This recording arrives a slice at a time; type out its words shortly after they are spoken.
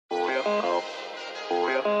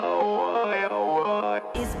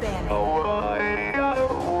is banning.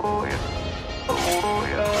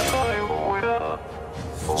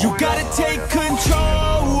 You gotta take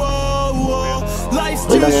control. Life's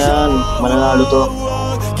too short.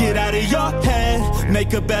 Get out of your head,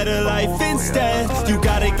 make a better life instead. You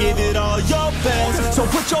gotta give it all your best. So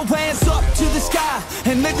put your hands up to the sky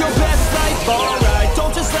and live your best life, alright.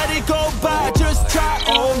 Don't just let it go by, just try,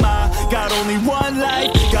 oh my. Got only one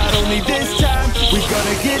life, got only this time. We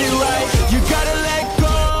gonna get it right. You gotta let go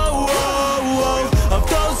of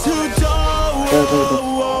those who don't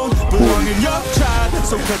belong in your tribe.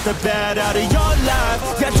 So cut the bad out of your life.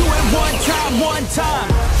 Yeah, do it one time.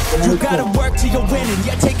 You gotta work till you're winning.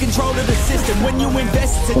 Yeah, take control of the system. When you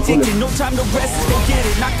invest, it's addicting. No time to rest, go get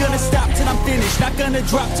it. Not gonna stop till I'm finished. Not gonna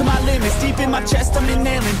drop to my limits. Deep in my chest, I'm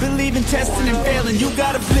inhaling. Believe in testing and failing. You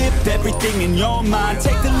gotta flip everything in your mind.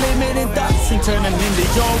 Take the limiting thoughts and turn them into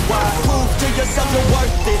your why. Prove to yourself you're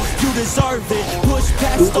worth it. You deserve it. Push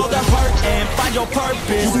past all the hurt and find your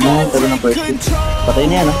purpose. Take control.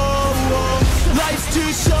 Life's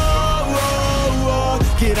too short.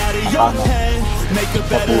 Get out of your head, make a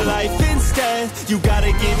better life instead. You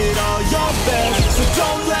gotta give it all your best. So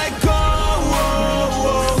don't let go.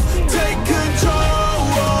 Take control.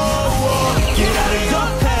 Get out of your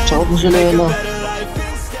head, make a better life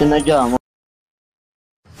instead.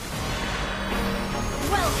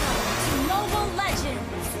 Welcome to Mobile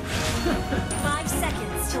Legends. 5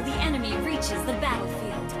 seconds till the enemy reaches the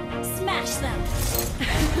battlefield. Smash them.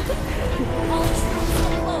 All troops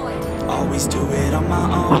deployed. Always do it on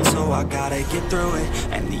my own, so I gotta get through it.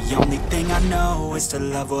 And the only thing I know is to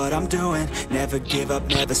love what I'm doing. Never give up,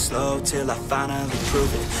 never slow, till I finally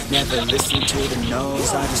prove it. Never listen to the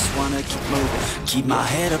no's, I just wanna keep moving. Keep my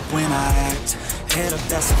head up when I act, head up,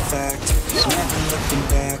 that's a fact. Never looking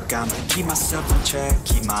back, I'ma keep myself on track.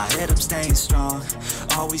 Keep my head up, staying strong,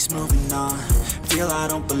 always moving on. Feel I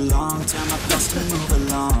don't belong, tell my thoughts to move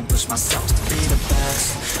along. Push myself to be the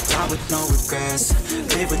best, die with no regrets.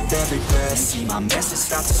 Live with every breath, see my message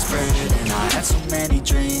start to spread. And I had so many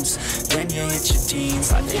dreams, then you hit your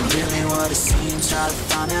teens. Life ain't really what it seems, try to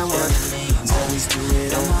find out what it means. Always do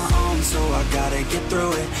it on my own, so I gotta get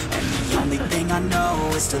through it. And the only thing I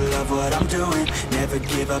know is to love what I'm doing. Never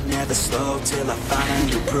give up, never slow, till I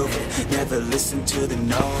finally prove it. Never listen to the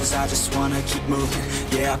no's, I just wanna keep moving.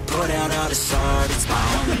 Yeah, I put out all this art, it's my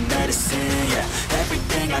only medicine. Yeah,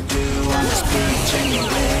 everything I do, I'm just being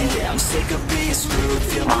genuine. Yeah, I'm sick of being screwed,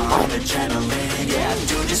 feel my own adrenaline. Yeah, I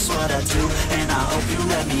do just what I do, and I hope you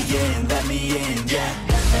let me in, yeah.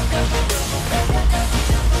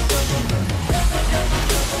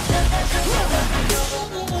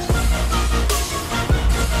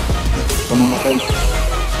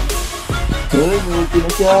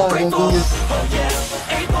 I'm grateful, oh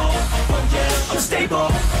yeah, able, oh yeah, I'm stable,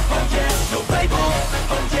 oh yeah, no label,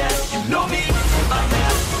 oh yeah, you know me, I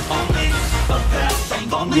have only a path, I'm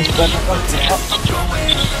lonely, but damn, I'm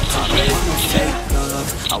going, I want no fake love,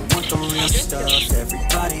 I want the real stuff.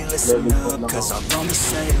 Everybody listen up, cause I'll only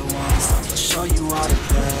say it once. I'm gonna show you all the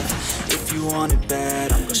love, if you want it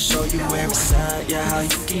bad. I'm gonna show you where it's at, yeah, how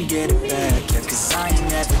you can get it back. Yeah, cause I ain't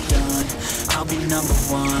never done, I'll be number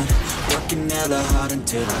one. Working hella hard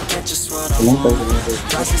until I get just what I want.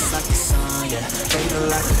 Rises like the sun, yeah, fatal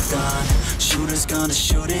like a gun. Shooter's gonna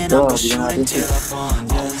shoot and I'm gonna shoot until I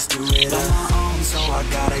won. Always do it on my own, so I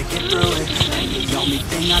gotta get through it. And the only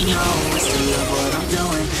thing I know is to love what I'm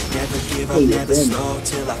doing. Never give up, never slow,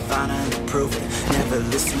 till I finally prove it. Never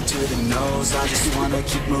listen to the no's, I just wanna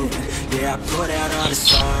keep moving. Yeah, I put out all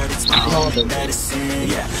this art, it's my only medicine.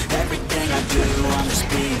 Yeah, everything I do, I'm just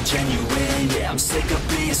being genuine. Yeah, I'm sick of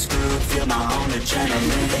being screwed, feel my own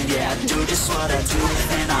adrenaline. Yeah, I do just what I do,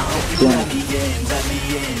 and I hope you let me in,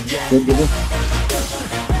 yeah.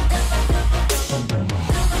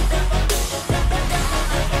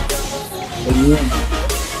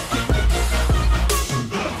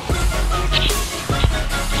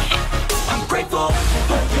 I'm grateful, oh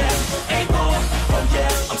yeah, able, oh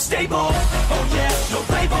yeah, I'm stable, oh yeah, no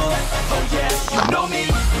label, oh yeah, you know me,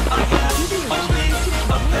 I have only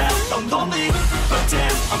a path, I'm lonely, but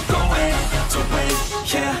damn, I'm going to win,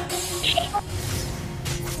 yeah.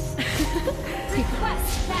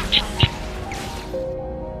 Request back.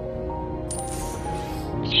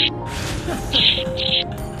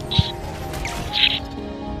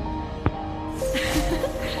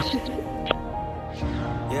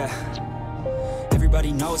 Yeah,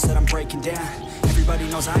 everybody knows that I'm breaking down. Everybody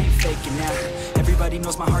knows I ain't faking now. Everybody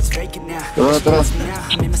knows my heart's vacant now. She loves me now,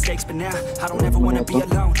 I made mistakes but now I don't ever wanna be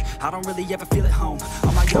alone. I don't really ever feel at home.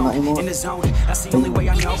 On my own, in the zone, that's the only way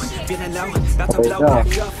I know. Feeling low, about to blow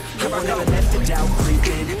back up. I won't ever let the doubt creep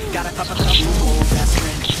in. Gotta pop a couple more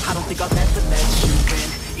aspirin. I don't think I'll ever let you in.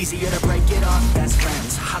 Easier to break it off best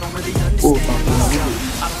friends. I don't really understand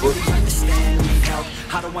myself. I don't really understand, need help.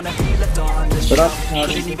 I don't wanna be left on the shelf.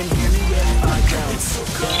 Couldn't even hear me if I yelled. It's so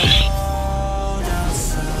cold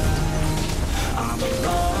outside. I'm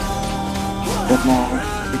alone.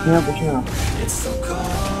 It's so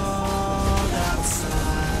cold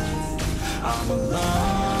outside. I'm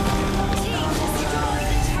alone.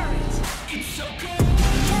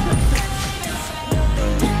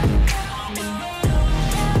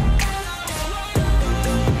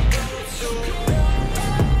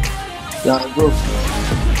 Gago.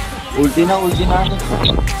 Ulti na.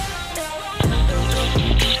 Okay.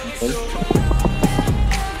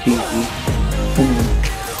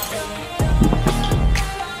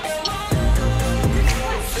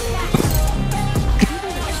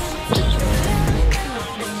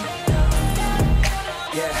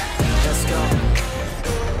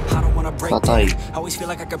 Patay. Always feel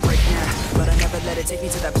like I could break now, but I never let it take me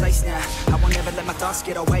to that place now. I won't ever let my thoughts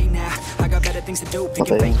get away now. I got better things to do, pick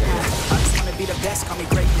and bait now. I just wanna be the best, call me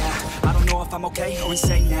great now. I don't know if I'm okay or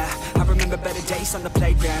insane now. I remember better days on the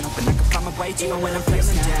playground, hoping I can find my way. Even when I'm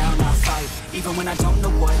feeling down, I fight. Even when I don't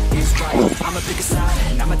know what is right, I'ma pick a side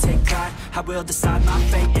and I'ma take pride. I will decide my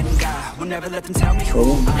fate and die. Will never let them tell me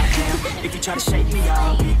who I am. If you try to shake me,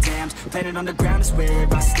 I'll be damned. Planet on the ground is where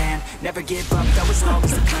I stand. Never give up, that was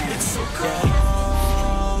always the plan. It's so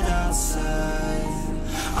cold outside.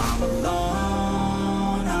 I'm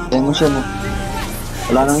alone. Tayo mo siya na.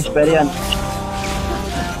 Wala nang spare yan.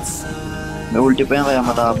 May ulti pa yan kaya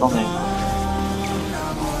matapang eh.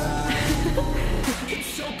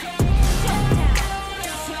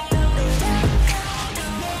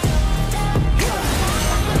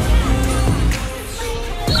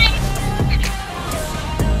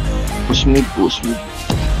 Push mid.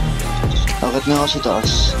 Akit nga ako sa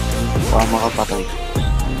taas para makapatay.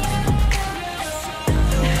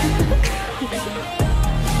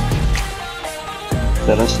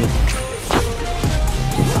 Teras niya.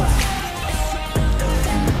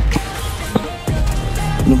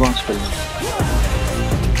 Ano ba ang spell niya?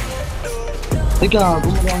 Ay gago,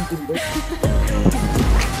 maraming timbot.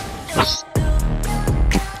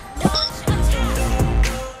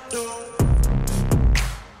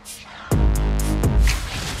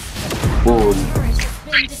 Boom.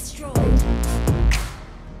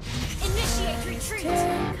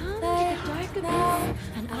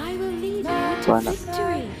 Sana.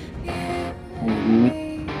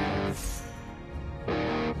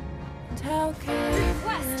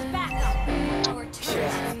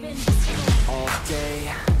 All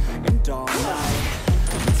day and all night,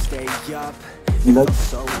 we'd stay up, it felt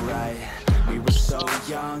so right. We were so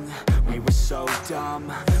young, we were so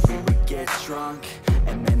dumb. We would get drunk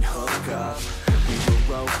and then hook up. We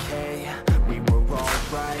were okay, we were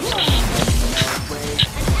alright. No wait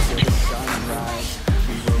till the sunrise.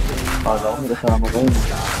 We were in Kala ko kasama ko yun.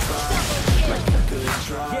 like a good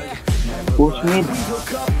drug. Push mid.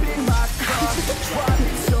 Look up in my car,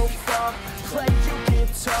 driving so far. Play your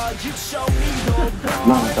guitar, you show me your love.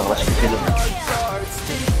 Lang, nagkakash ko sila.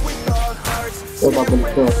 So,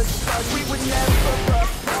 babalik ko.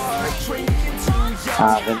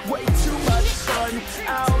 Akin.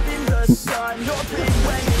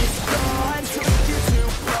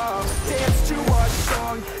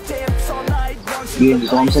 Sige,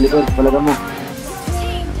 dito kami sa likod. Palaga mo.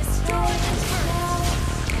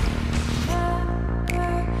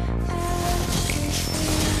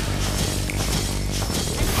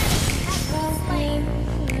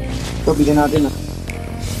 Ito, bigyan natin ah.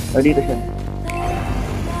 O, dito siya.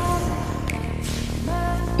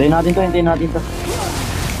 Hintayin natin to.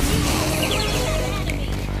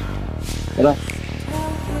 Tara.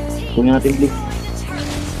 Kunin natin please.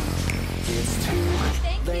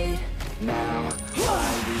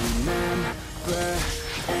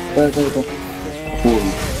 Ito. Cool.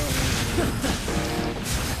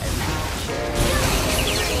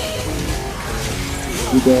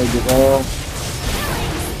 Gago.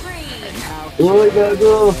 Uy,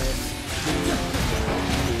 gago!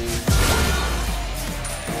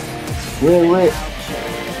 Wait.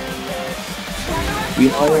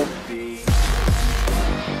 Yun kayo.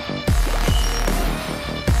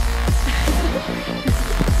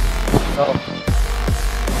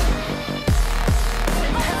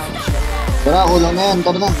 Tara, kulang na yan.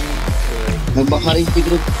 Tara na. Nagbakarin si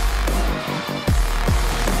group.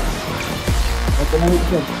 Ito na hit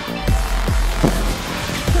siya.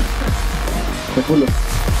 Sa pulo.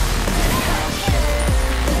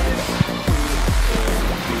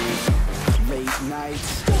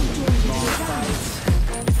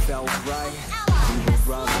 felt right.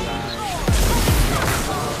 We were alive.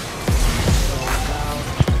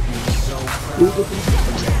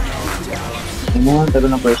 Ano nga, tago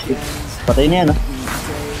ng first hit. Patay na yan, ah.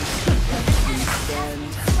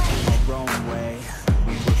 Our own way.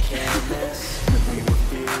 We were careless. We were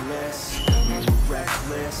fearless. We were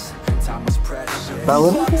reckless. Time was precious.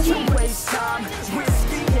 Power? Waste time,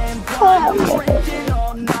 whiskey and wine, drinking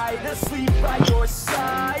all night, asleep by your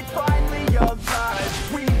side. Finally alive,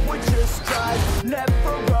 we would just drive,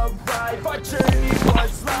 never arrive. Our journey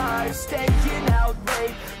was live, staying out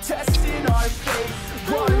late, testing our fate,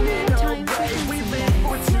 running away. We live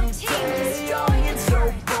for today, young and so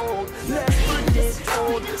bold, never get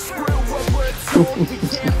old. Screw what we're told, we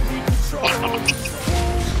can't be controlled.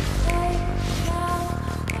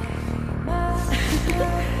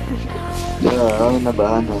 Yeah, ako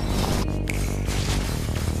nabahan, ah.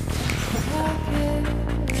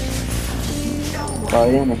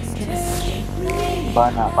 Kaya yan, eh.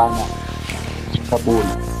 Pana. Sa pool.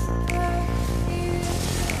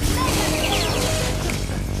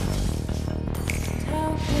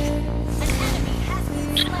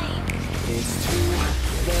 It's too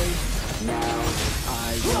late now.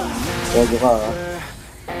 I Pwede ka, ah.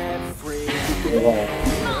 Pwede ka, ah.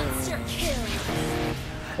 Monster kill.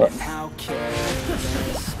 and how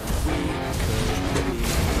careless we could be,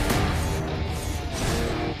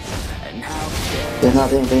 and how careless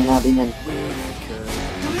Kaya natin yan. we could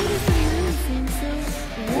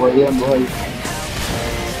Buhay yan, buhay.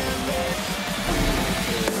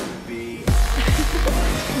 be.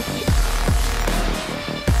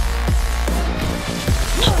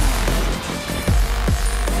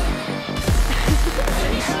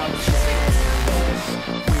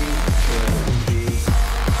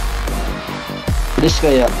 Please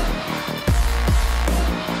kaya.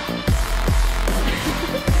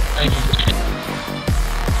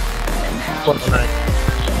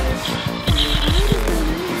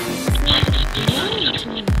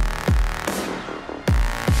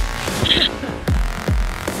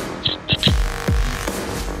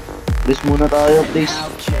 Please muna tayo, please. How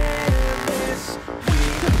careless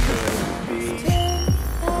we could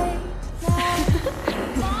be.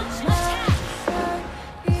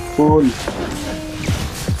 Full.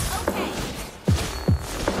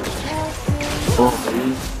 Okay.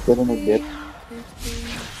 Pero nag-bet.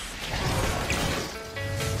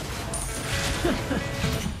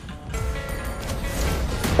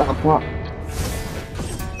 Takap nga.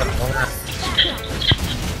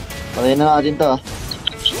 Patayin na natin to, ah.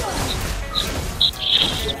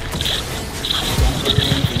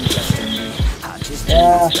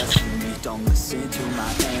 Yeah. Don't listen to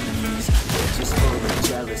my enemies, they're just full of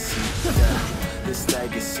jealousy. Yeah, this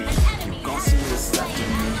legacy, you gon' see what's left in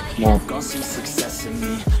me. No. You gon' see success in me.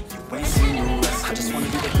 You ain't seen the rest. I just wanna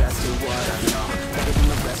be the best at what I know. Better than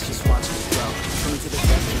the rest, just watch me grow. Put me to the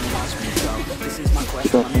test and watch me go. This is my quest.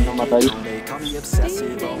 Ito, namatay. They call me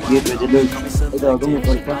obsessive, oh, Sige, pwede doon. call me Ito,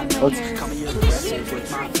 gumukol pa. selective, call me aggressive with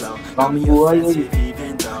my flow. Call Pang me buhay yun. offensive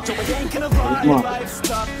even though I ain't gonna lie, mo. life's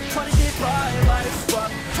tough. Trying to get by, life's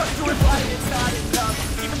rough. Trying to do it right, it's not enough.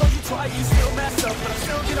 Even though you try, you still mess up. But I'm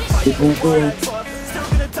still gonna fight Ito for ko, what eh. I love. Still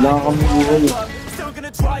gonna die Wala for kang what I buhay, eh. love. Still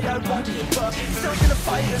gonna try, I won't give up. Still gonna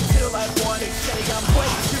fight until I want it. Say I'm way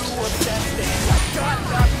too obsessed and I got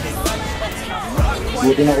nothing left. And I'm not quite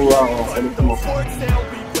Buti nakuha ko. Kalit mo. for they'll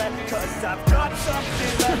regret. 'Cause I've got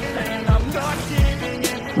something left and I'm not giving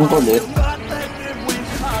in. Ang kulit. Not let them win.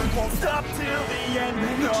 I won't stop till the end.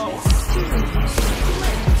 No.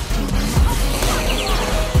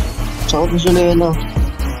 Sakot ni Selena.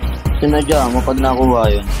 Sinadya mo pag nakuha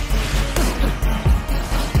yun.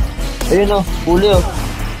 Ayun, oh. Huli, oh.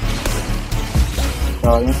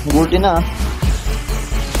 Sayang. Huli na, ah.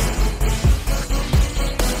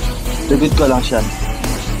 Sagot ko lang siya.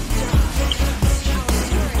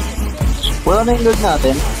 Wala na yung load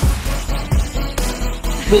natin.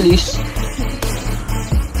 Bilis.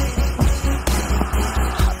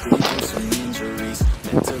 Some injuries,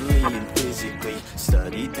 mentally and physically.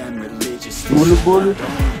 Studied them religiously. Bulog-bulog.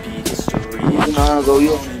 Repeat history. Hindi ko nakagaw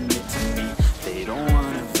yun. Admit to me, they don't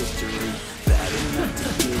want a victory. Bad enough to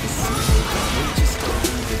get a seat. They just go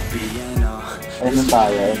leave it be. And Ayun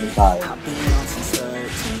tayo. I've been on since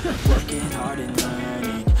 13, working hard and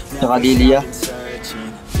learning. Tsaka Never Lilia. stopping searching.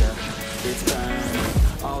 Yeah, it's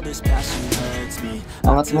burning. All this passion hurts me.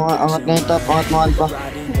 Angat mo nga yung top. Angat mo alpha.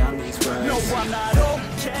 Writing down these words. No, I'm not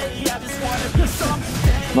okay. I just wanna be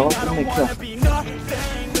something. Naku, I don't connect siya. wanna be nothing.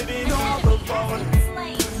 Living all alone.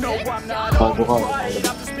 No, I'm not Bago ka. alright.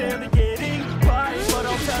 I'm just barely getting by. But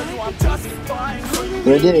I'll tell you I'm just fine. So you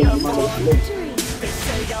Pwede, leave me hindi alone. malaglag. They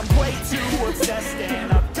say I'm way too obsessed and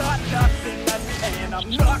I've got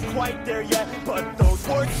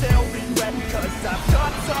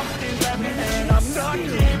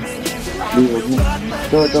Di, huwag mo.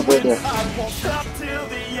 Ito, pwede.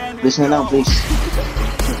 Please na lang, please.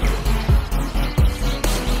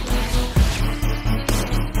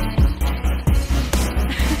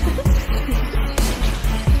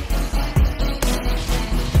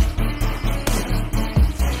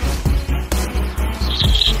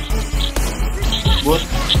 Bot.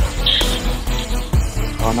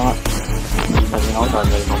 Ako na nga. Hindi na rin ako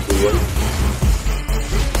sana yung mga buwan.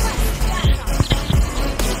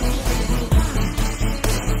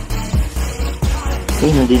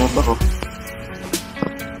 Hindi na pa ko.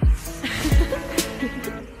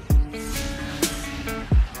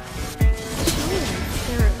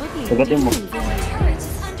 Tagatin mo.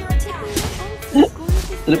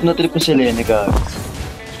 Trip na trip mo si Selena ka.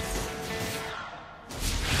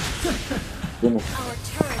 Yun eh. Our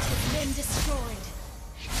turret has been destroyed.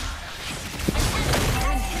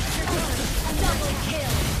 A double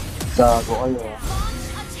kill. Gago kayo. Launch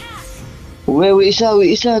attack. Uwe,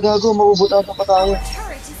 isa. Gago, mabubutan pa tayo.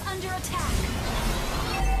 Turret is under attack.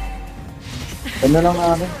 Ano lang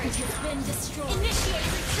namin? Turret has been destroyed.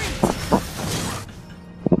 Initiate retreat.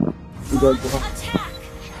 Gago ka. Attack.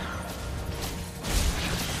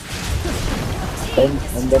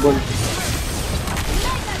 Ang double.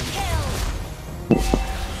 Mega kill.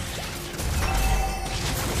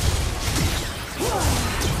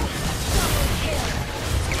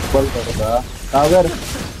 Ball ka ba? Tower.